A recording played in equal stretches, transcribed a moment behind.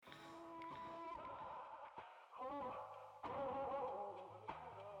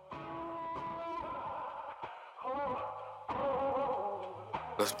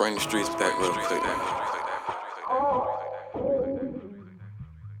Let's bring the streets back real quick.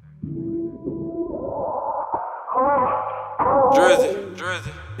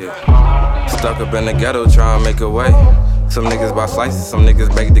 Drizzy. Yeah. Stuck up in the ghetto trying to make a way. Some niggas buy slices, some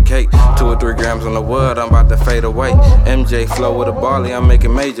niggas bake the cake. 2 or 3 grams on the wood, I'm about to fade away. MJ flow with a barley, I'm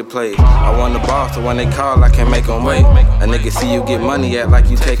making major plays. I want the ball, so when they call, I can make them wait. A nigga see you get money, act like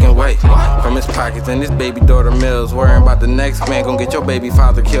you taking weight from his pockets and his baby daughter meals. Worrying about the next man, gon' get your baby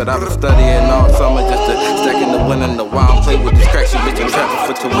father killed. I been studying all summer just to stack in the winter. The wild play with this crack shit, bitch, I'm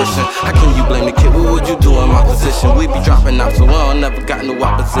trapping for tuition. How can you blame the kid? What would you do in my position? We be dropping out, so we don't never got no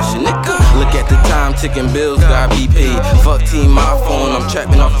opposition. Nigga, look at the time, ticking bills, got BP. Fuck team, my phone, I'm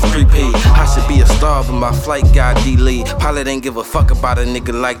trapping off the prepaid. I should be a star, but my flight got delayed. Pilot ain't give a fuck about a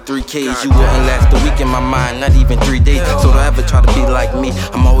nigga like 3Ks. You wouldn't last a week in my mind, not even 3 days. So don't ever try to be like me,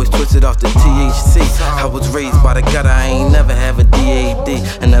 I'm always twisted off the THC. I was raised by the gutter, I ain't never have a DAD.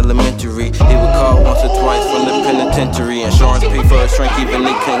 In elementary, he would call once or twice from the penitentiary. Insurance paid for a shrink, even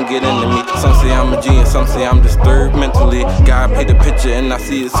they couldn't get into me. Some say I'm a G and some say I'm disturbed mentally. God paint the picture and I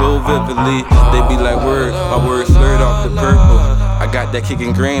see it so vividly. They be like, word, my words slurred off the purple. I got that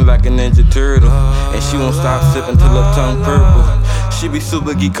kicking green like a Ninja Turtle. And she won't stop sipping till her tongue purple. She be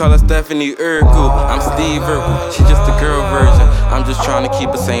super geek, call her Stephanie Urkel. I'm Steve Urkel, she just a girl version. I'm just trying to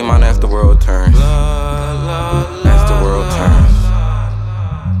keep the same on as the world turns. As the world turns.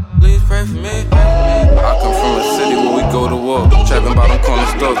 Please pray for me. I come from a city where we go to war, trapping by them corner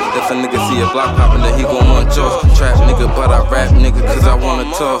stores. If a nigga see a block poppin', then he gon' want yours. Trap nigga, but I rap nigga, cause I wanna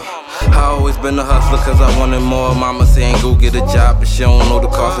talk. I always been a hustler cause I wanted more. Mama saying go get a job, but she don't know the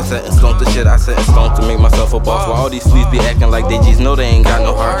cost of setting stone to shit. I set in stone to make myself a boss. While all these sleeves be acting like they G's know they ain't got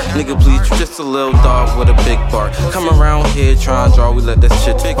no heart. Nigga please, you just a little dog with a big bark. Come around here trying to draw, we let that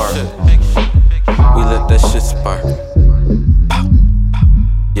shit spark. We let that shit spark.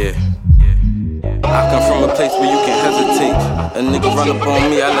 Yeah. I come from a place where you can hesitate. A nigga run up on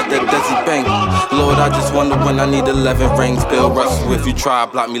me, I let that Drizzy bang. Lord, I just wonder when I need 11 rings. Bill Russell, if you try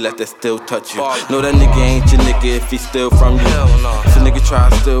to block me, let that still touch you. Know that nigga ain't your nigga if he steal from you. If a nigga try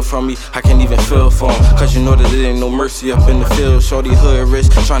to steal from me, I can't even feel for him. Cause you know that it ain't no mercy up in the field. Shorty hood rich,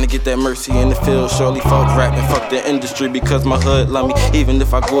 trying to get that mercy in the field. Shorty fuck rapping, fuck the industry because my hood love me. Even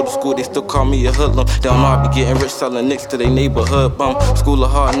if I go to school, they still call me a hoodlum. They don't know I be getting rich selling nicks to they neighborhood bum. School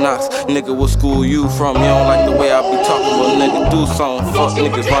of hard knocks, nigga, what school you from? You don't like the way I be talking, well nigga do something. Fuck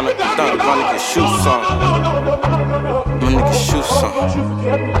niggas run up the dunk, my nigga shoot something. My nigga shoot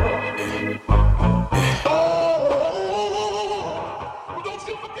something.